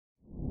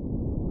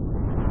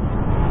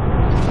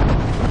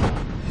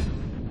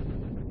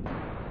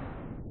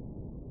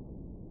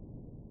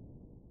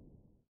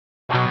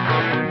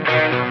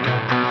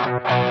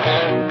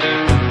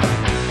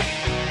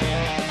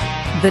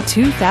The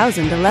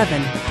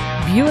 2011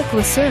 Buick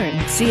Lucerne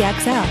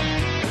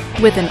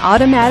CXL. With an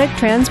automatic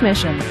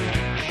transmission,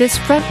 this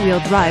front-wheel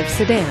drive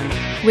sedan,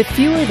 with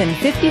fewer than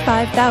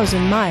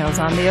 55,000 miles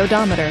on the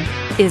odometer,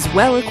 is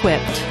well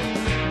equipped.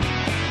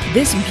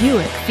 This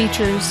Buick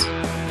features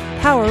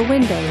power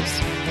windows,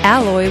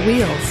 alloy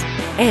wheels,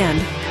 and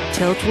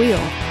tilt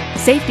wheel.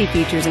 Safety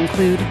features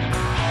include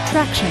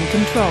traction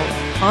control,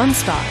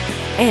 ONSTAR,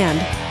 and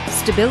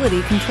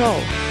stability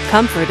control.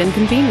 Comfort and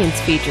convenience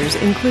features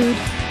include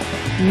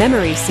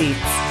memory seats,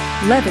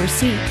 leather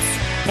seats,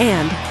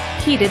 and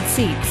heated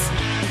seats.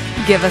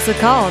 Give us a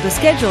call to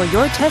schedule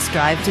your test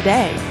drive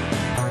today.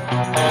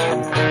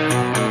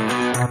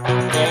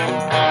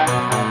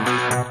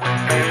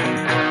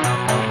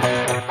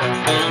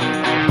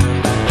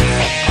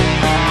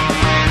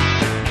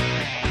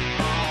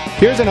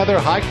 Here's another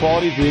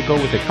high-quality vehicle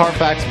with a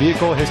Carfax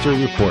Vehicle History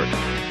Report.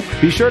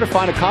 Be sure to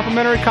find a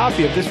complimentary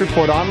copy of this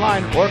report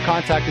online or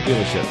contact the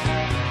dealership.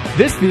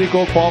 This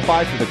vehicle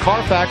qualifies for the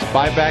Carfax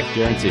Buyback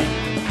Guarantee.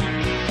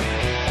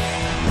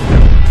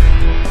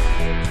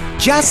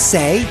 Just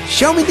say,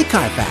 "Show me the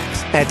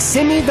Carfax" at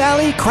Simi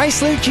Valley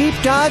Chrysler Jeep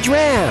Dodge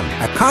Ram,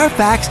 a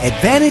Carfax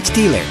Advantage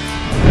dealer.